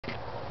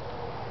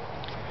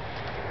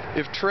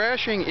If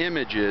trashing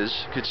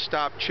images could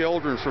stop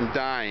children from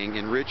dying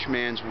in rich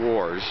man's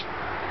wars,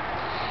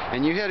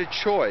 and you had a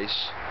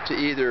choice to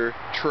either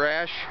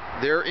trash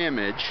their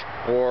image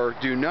or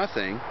do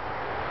nothing,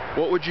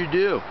 what would you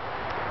do?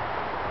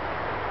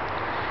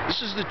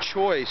 This is the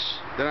choice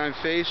that I'm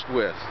faced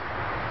with.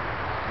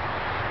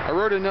 I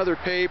wrote another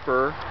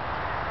paper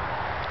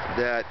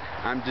that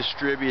I'm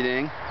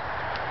distributing.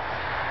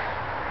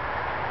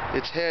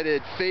 It's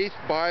headed Faith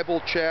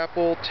Bible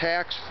Chapel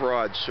Tax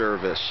Fraud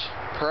Service.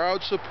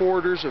 Proud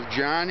supporters of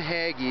John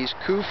Hagee's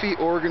Kufi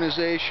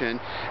organization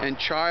and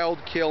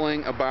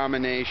child-killing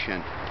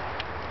abomination.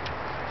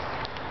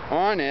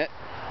 On it,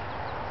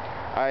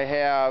 I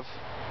have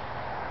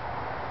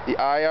the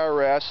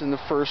IRS in the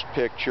first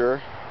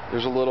picture.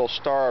 There's a little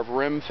Star of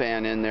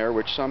Remphan in there,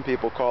 which some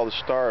people call the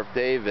Star of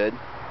David.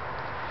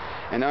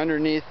 And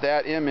underneath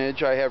that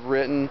image, I have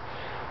written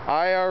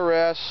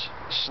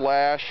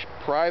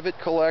IRS/Private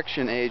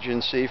Collection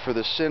Agency for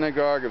the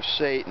Synagogue of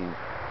Satan.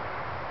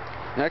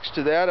 Next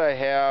to that, I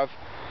have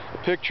a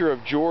picture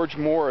of George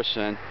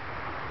Morrison,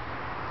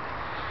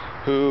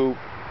 who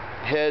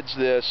heads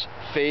this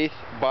Faith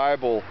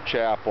Bible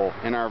Chapel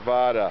in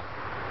Arvada,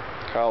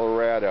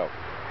 Colorado.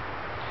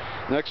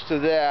 Next to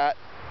that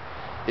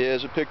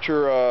is a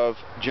picture of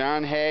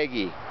John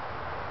Hagee,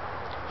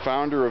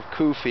 founder of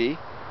Kufi.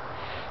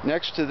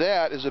 Next to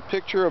that is a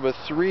picture of a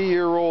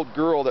 3-year-old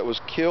girl that was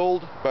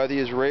killed by the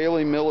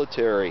Israeli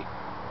military.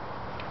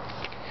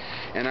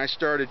 And I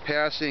started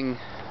passing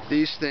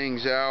these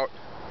things out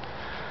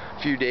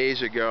a few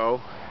days ago,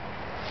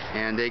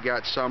 and they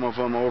got some of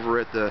them over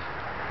at the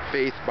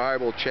Faith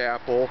Bible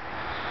Chapel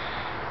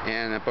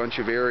and a bunch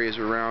of areas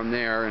around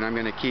there, and I'm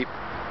going to keep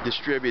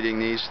distributing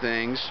these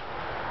things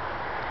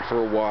for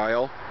a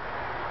while.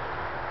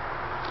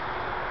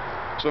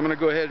 So I'm going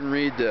to go ahead and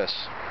read this.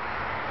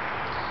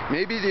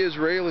 Maybe the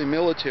Israeli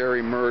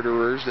military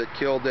murderers that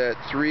killed that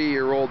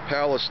 3-year-old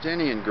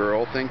Palestinian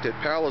girl think that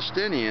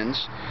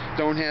Palestinians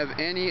don't have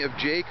any of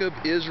Jacob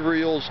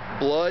Israel's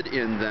blood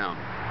in them.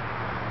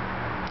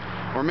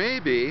 Or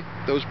maybe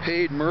those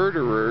paid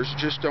murderers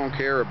just don't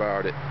care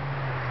about it,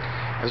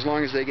 as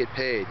long as they get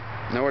paid.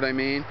 Know what I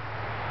mean?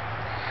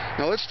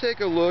 Now let's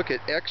take a look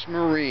at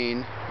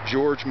ex-Marine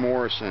George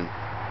Morrison.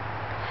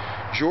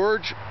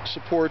 George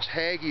supports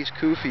Hagee's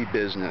Kufi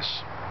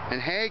business.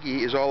 And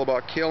Hagee is all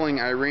about killing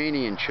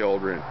Iranian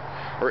children,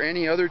 or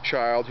any other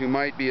child who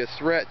might be a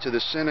threat to the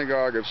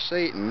synagogue of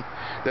Satan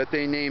that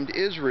they named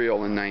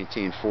Israel in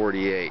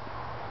 1948.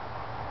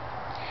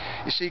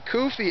 You see,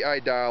 Kufi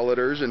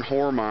idolaters and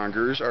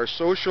whoremongers are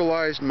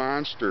socialized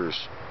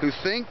monsters who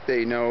think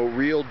they know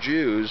real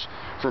Jews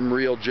from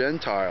real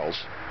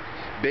Gentiles,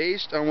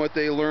 based on what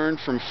they learned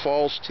from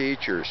false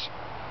teachers.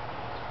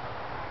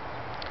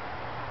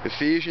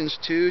 Ephesians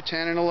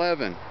 2:10 and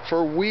 11.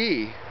 For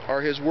we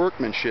are his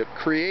workmanship,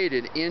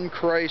 created in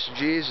Christ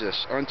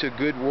Jesus unto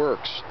good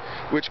works,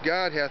 which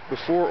God hath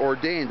before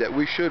ordained that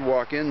we should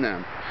walk in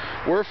them.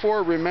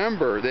 Wherefore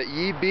remember that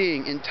ye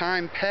being in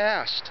time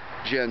past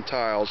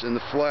Gentiles in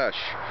the flesh,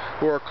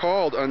 who are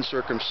called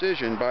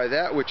uncircumcision by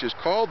that which is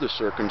called the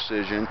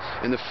circumcision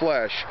in the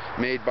flesh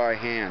made by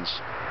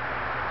hands.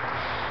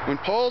 When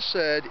Paul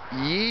said,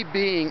 ye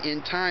being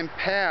in time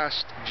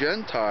past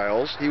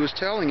Gentiles, he was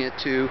telling it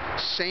to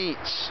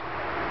saints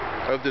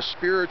of the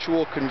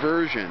spiritual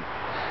conversion,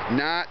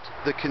 not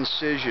the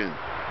concision.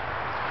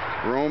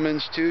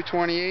 Romans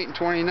 2:28 and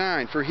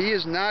 29. For he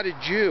is not a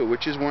Jew,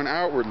 which is one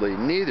outwardly,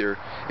 neither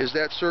is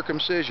that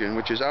circumcision,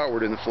 which is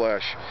outward in the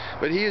flesh.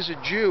 But he is a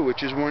Jew,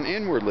 which is one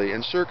inwardly,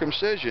 and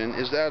circumcision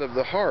is that of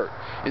the heart,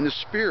 in the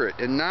spirit,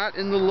 and not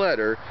in the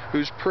letter,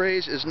 whose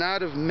praise is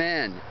not of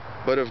men,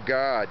 but of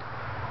God.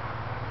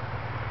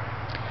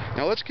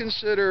 Now let's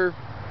consider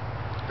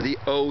the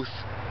oath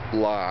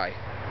lie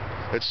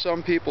that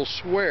some people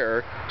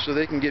swear so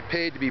they can get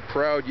paid to be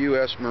proud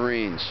U.S.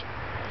 Marines.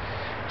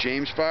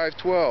 James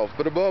 5:12,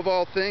 but above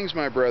all things,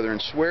 my brethren,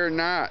 swear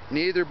not,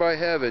 neither by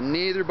heaven,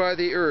 neither by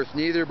the earth,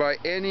 neither by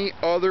any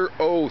other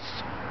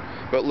oath,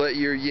 but let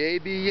your yea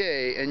be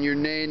yea, and your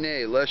nay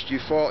nay, lest you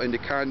fall into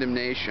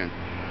condemnation.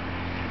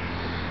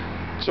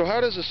 So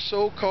how does a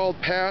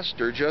so-called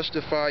pastor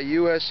justify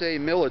USA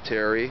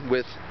military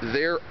with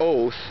their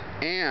oath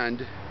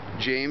and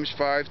James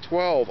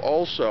 5:12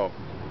 also?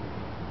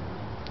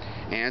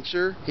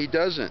 Answer, he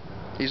doesn't.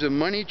 He's a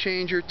money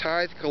changer,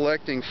 tithe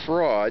collecting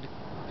fraud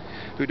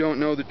who don't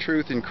know the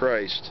truth in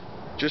Christ,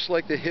 just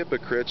like the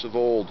hypocrites of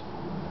old.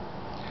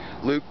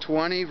 Luke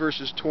 20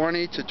 verses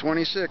 20 to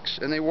 26,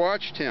 and they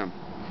watched him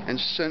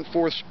and sent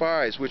forth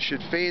spies which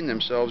should feign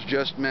themselves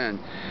just men,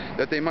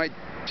 that they might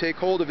take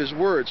hold of his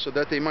words, so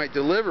that they might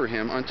deliver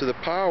him unto the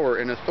power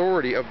and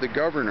authority of the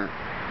governor.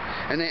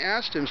 And they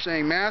asked him,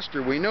 saying,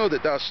 Master, we know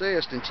that thou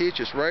sayest and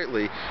teachest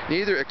rightly,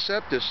 neither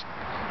acceptest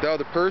thou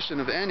the person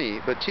of any,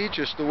 but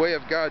teachest the way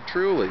of God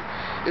truly.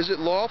 Is it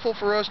lawful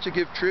for us to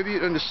give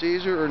tribute unto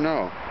Caesar, or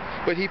no?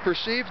 But he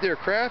perceived their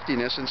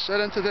craftiness, and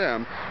said unto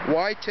them,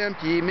 Why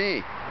tempt ye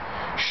me?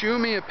 Shew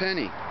me a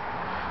penny.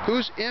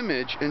 Whose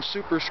image and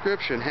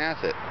superscription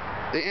hath it?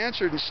 They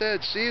answered and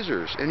said,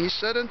 Caesar's. And he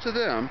said unto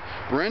them,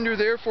 Render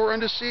therefore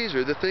unto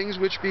Caesar the things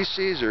which be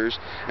Caesar's,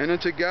 and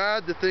unto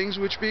God the things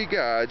which be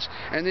God's.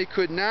 And they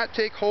could not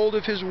take hold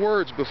of his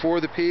words before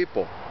the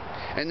people.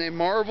 And they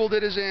marveled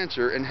at his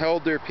answer, and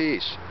held their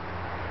peace.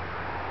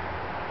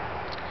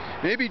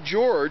 Maybe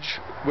George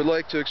would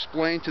like to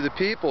explain to the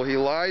people he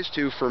lies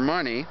to for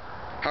money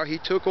how he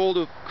took hold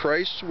of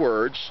Christ's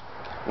words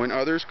when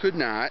others could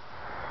not,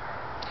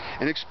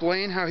 and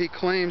explain how he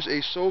claims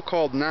a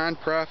so-called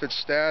non-profit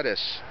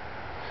status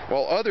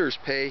while others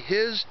pay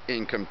his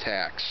income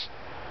tax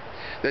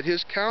that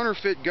his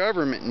counterfeit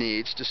government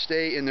needs to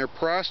stay in their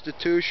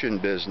prostitution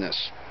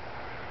business.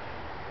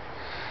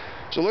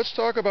 So let's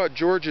talk about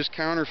George's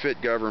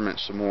counterfeit government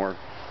some more,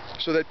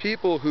 so that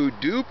people who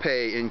do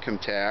pay income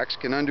tax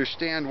can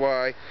understand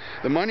why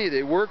the money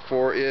they work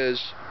for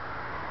is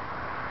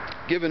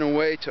given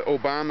away to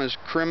Obama's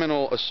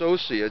criminal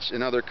associates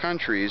in other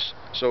countries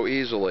so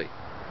easily.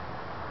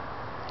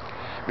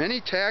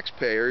 Many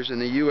taxpayers in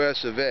the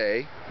US of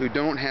A who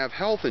don't have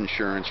health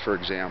insurance, for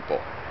example,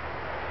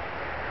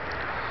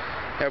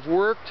 have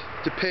worked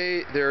to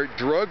pay their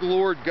drug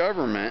lord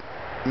government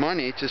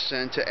money to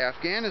send to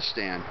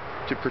Afghanistan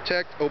to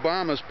protect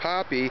Obama's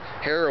poppy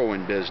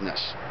heroin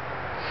business.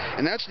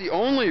 And that's the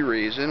only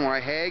reason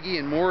why Hagee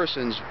and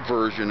Morrison's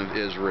version of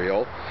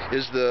Israel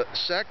is the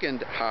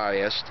second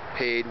highest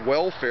paid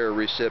welfare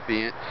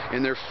recipient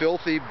in their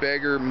filthy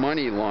beggar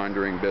money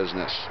laundering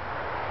business.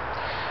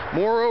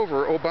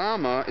 Moreover,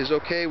 Obama is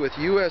okay with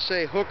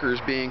USA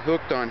hookers being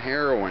hooked on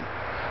heroin,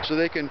 so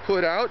they can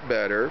put out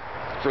better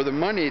for the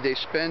money they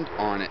spend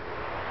on it.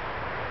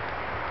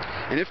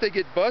 And if they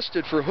get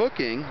busted for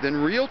hooking,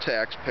 then real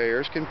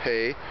taxpayers can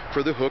pay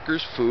for the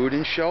hooker's food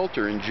and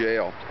shelter in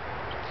jail.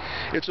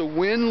 It's a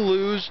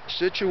win-lose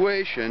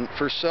situation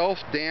for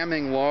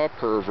self-damning law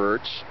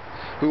perverts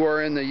who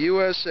are in the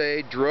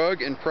USA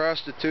drug and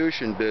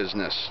prostitution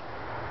business.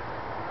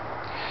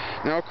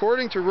 Now,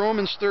 according to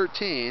Romans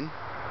 13,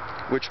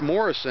 which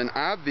Morrison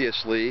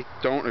obviously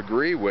don't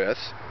agree with,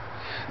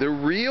 the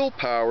real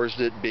powers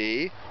that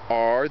be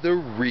are the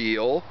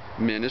real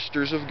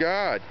ministers of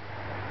God.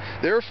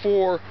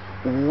 Therefore,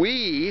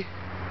 we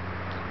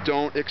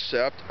don't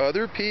accept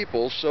other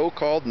people's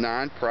so-called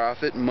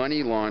non-profit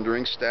money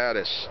laundering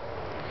status.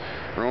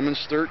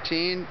 Romans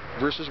 13,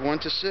 verses 1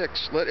 to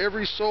 6. Let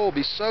every soul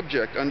be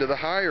subject unto the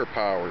higher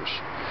powers,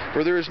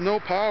 for there is no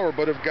power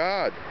but of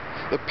God.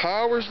 The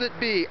powers that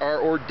be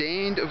are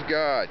ordained of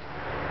God.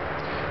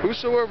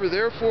 Whosoever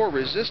therefore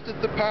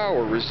resisteth the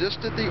power,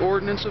 resisteth the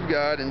ordinance of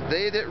God, and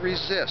they that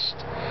resist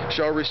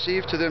shall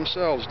receive to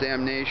themselves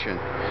damnation.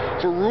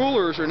 For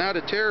rulers are not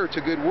a terror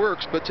to good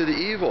works, but to the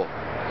evil.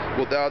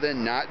 Wilt thou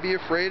then not be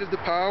afraid of the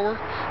power?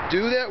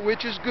 Do that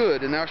which is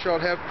good, and thou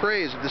shalt have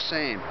praise of the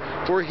same.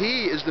 For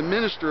he is the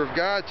minister of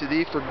God to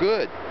thee for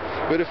good.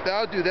 But if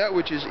thou do that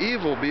which is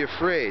evil, be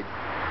afraid.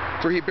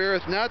 For he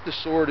beareth not the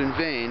sword in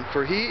vain,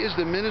 for he is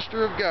the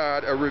minister of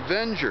God, a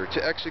revenger,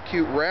 to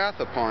execute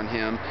wrath upon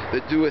him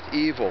that doeth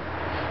evil.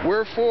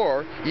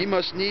 Wherefore ye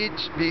must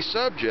needs be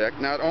subject,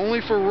 not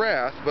only for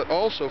wrath, but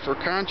also for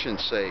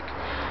conscience sake.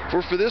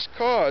 For this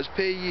cause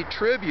pay ye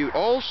tribute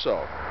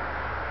also.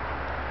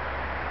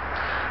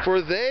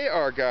 For they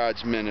are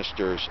God's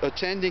ministers,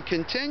 attending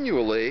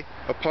continually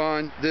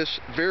upon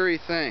this very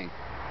thing.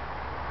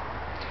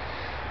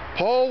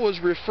 Paul was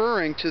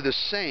referring to the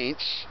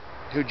saints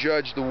who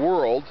judge the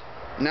world,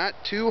 not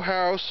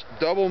two-house,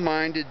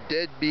 double-minded,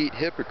 deadbeat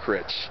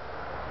hypocrites.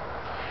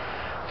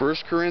 1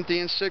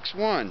 Corinthians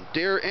 6:1.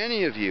 Dare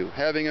any of you,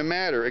 having a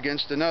matter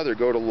against another,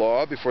 go to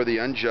law before the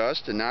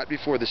unjust and not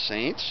before the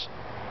saints?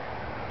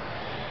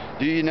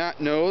 Do you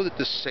not know that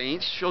the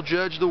saints shall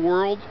judge the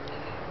world?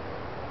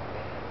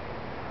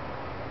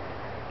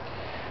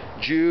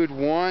 Jude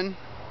 1,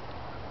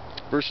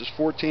 verses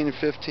 14 and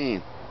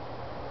 15.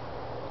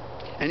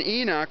 And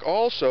Enoch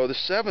also, the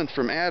seventh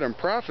from Adam,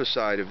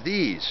 prophesied of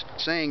these,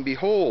 saying,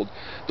 Behold,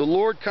 the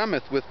Lord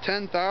cometh with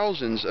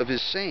 10,000s of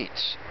his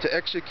saints, to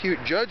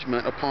execute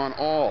judgment upon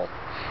all,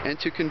 and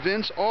to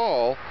convince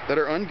all that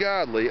are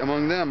ungodly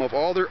among them of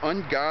all their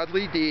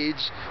ungodly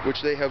deeds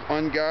which they have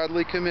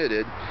ungodly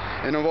committed,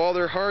 and of all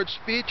their hard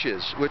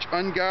speeches which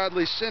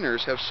ungodly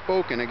sinners have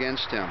spoken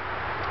against him.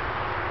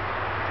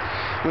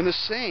 When the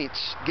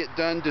saints get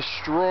done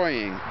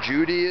destroying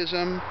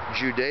Judaism,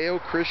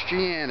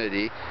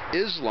 Judeo-Christianity,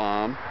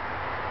 Islam,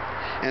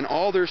 and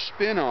all their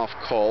spin-off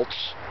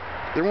cults,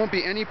 there won't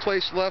be any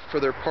place left for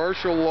their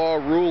partial law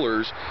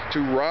rulers to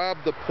rob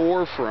the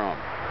poor from.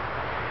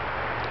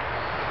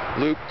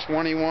 Luke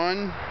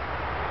 21,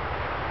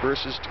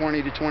 verses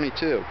 20 to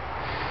 22.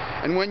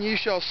 And when ye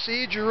shall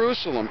see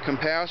Jerusalem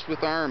compassed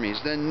with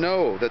armies, then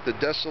know that the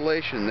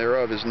desolation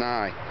thereof is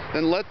nigh.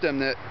 Then let them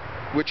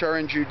which are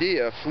in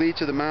Judea flee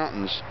to the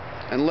mountains,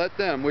 and let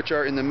them which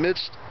are in the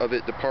midst of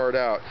it depart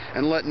out,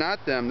 and let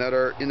not them that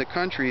are in the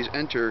countries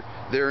enter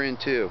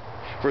thereinto.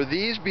 For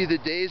these be the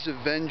days of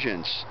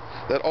vengeance,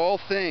 that all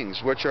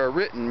things which are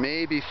written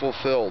may be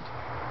fulfilled.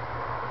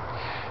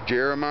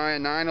 Jeremiah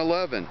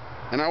 9:11.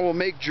 And I will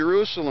make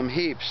Jerusalem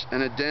heaps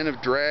and a den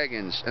of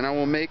dragons, and I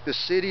will make the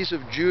cities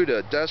of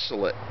Judah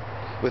desolate,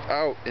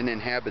 without an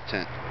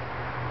inhabitant.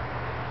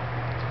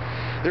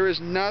 There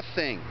is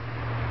nothing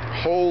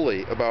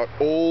holy about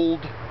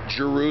old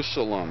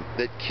Jerusalem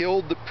that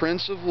killed the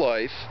Prince of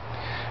Life,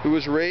 who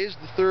was raised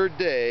the third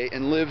day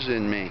and lives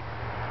in me.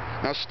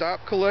 Now stop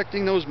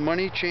collecting those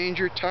money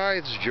changer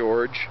tithes,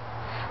 George.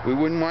 We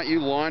wouldn't want you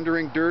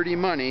laundering dirty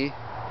money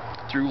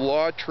through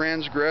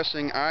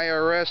law-transgressing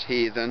IRS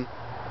heathen.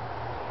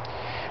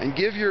 And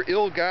give your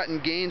ill-gotten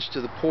gains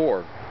to the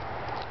poor.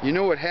 You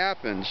know what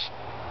happens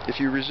if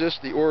you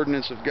resist the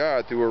ordinance of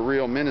God through a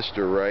real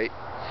minister, right?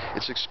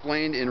 It's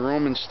explained in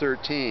Romans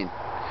 13.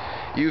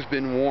 You've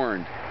been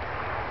warned.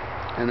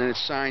 And then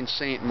it's signed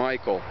St.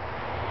 Michael.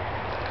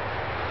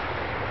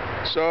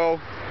 So,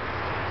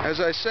 as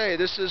I say,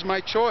 this is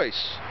my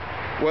choice.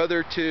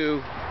 Whether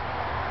to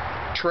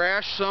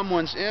trash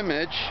someone's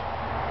image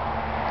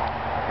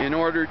in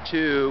order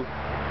to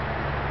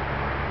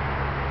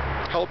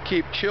help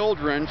keep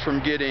children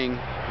from getting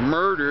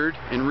murdered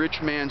in rich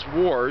man's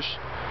wars,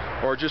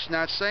 or just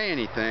not say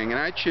anything. And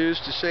I choose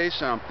to say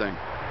something.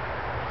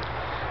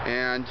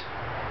 And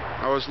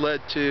I was led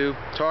to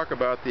talk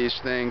about these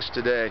things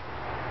today.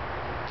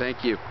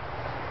 Thank you.